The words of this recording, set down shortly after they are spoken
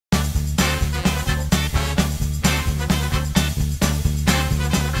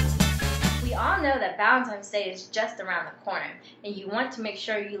Valentine's Day is just around the corner, and you want to make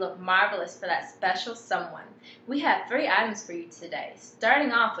sure you look marvelous for that special someone. We have 3 items for you today,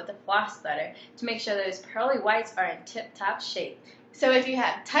 starting off with the floss threader to make sure those pearly whites are in tip-top shape. So if you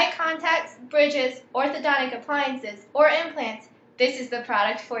have tight contacts, bridges, orthodontic appliances, or implants, this is the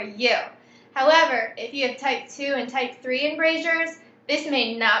product for you. However, if you have type 2 and type 3 embrasures, this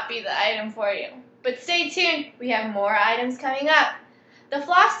may not be the item for you. But stay tuned, we have more items coming up. The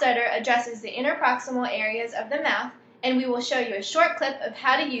floss threader addresses the interproximal areas of the mouth, and we will show you a short clip of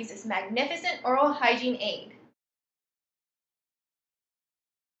how to use this magnificent oral hygiene aid.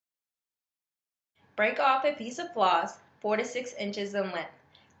 Break off a piece of floss 4 to 6 inches in length.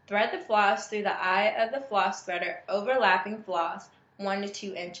 Thread the floss through the eye of the floss threader, overlapping floss 1 to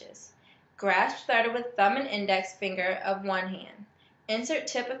 2 inches. Grasp threader with thumb and index finger of one hand. Insert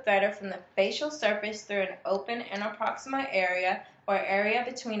tip of threader from the facial surface through an open interproximal area or area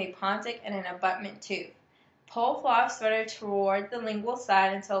between a pontic and an abutment tooth. Pull floss threader toward the lingual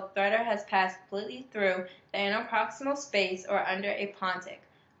side until threader has passed completely through the interproximal space or under a pontic.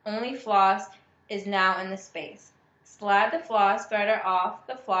 Only floss is now in the space. Slide the floss threader off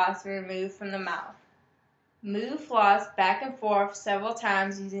the floss and remove from the mouth. Move floss back and forth several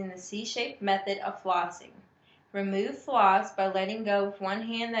times using the C-shaped method of flossing. Remove floss by letting go with one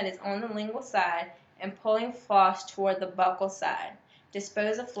hand that is on the lingual side and pulling floss toward the buccal side.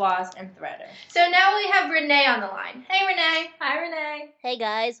 Dispose of floss and threader. So now we have Renee on the line. Hey Renee. Hi Renee. Hey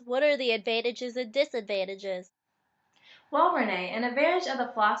guys, what are the advantages and disadvantages? Well Renee, an advantage of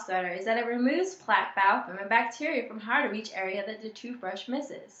the floss threader is that it removes plaque, biofilm, and bacteria from hard-to-reach area that the toothbrush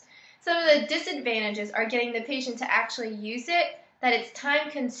misses. Some of the disadvantages are getting the patient to actually use it, that it's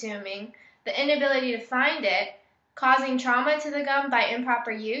time-consuming, the inability to find it, causing trauma to the gum by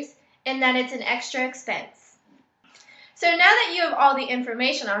improper use, and that it's an extra expense. So now that you have all the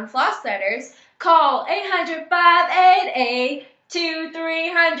information on floss threaders, call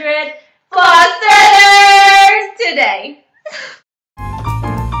 800-588-2300 FLOSS